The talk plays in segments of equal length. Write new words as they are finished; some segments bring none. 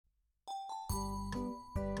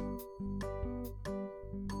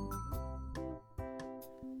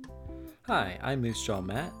Hi, I'm Moose Jaw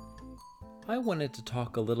Matt. I wanted to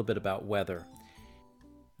talk a little bit about weather.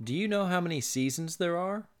 Do you know how many seasons there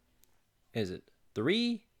are? Is it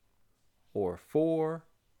 3 or 4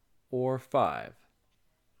 or 5?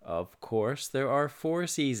 Of course, there are 4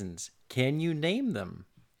 seasons. Can you name them?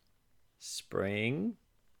 Spring,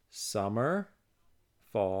 summer,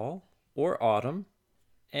 fall, or autumn,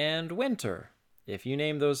 and winter. If you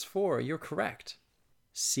name those 4, you're correct.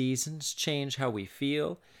 Seasons change how we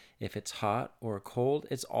feel. If it's hot or cold,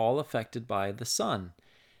 it's all affected by the sun.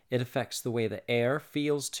 It affects the way the air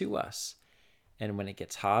feels to us. And when it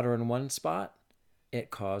gets hotter in one spot,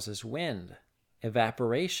 it causes wind,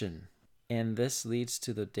 evaporation, and this leads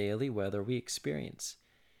to the daily weather we experience.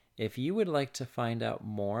 If you would like to find out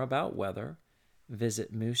more about weather,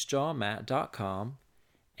 visit moosejawmatt.com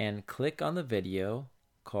and click on the video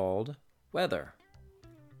called Weather.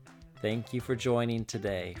 Thank you for joining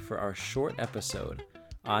today for our short episode.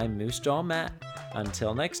 I'm Moose Jaw Matt.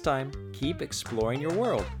 Until next time, keep exploring your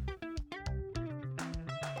world.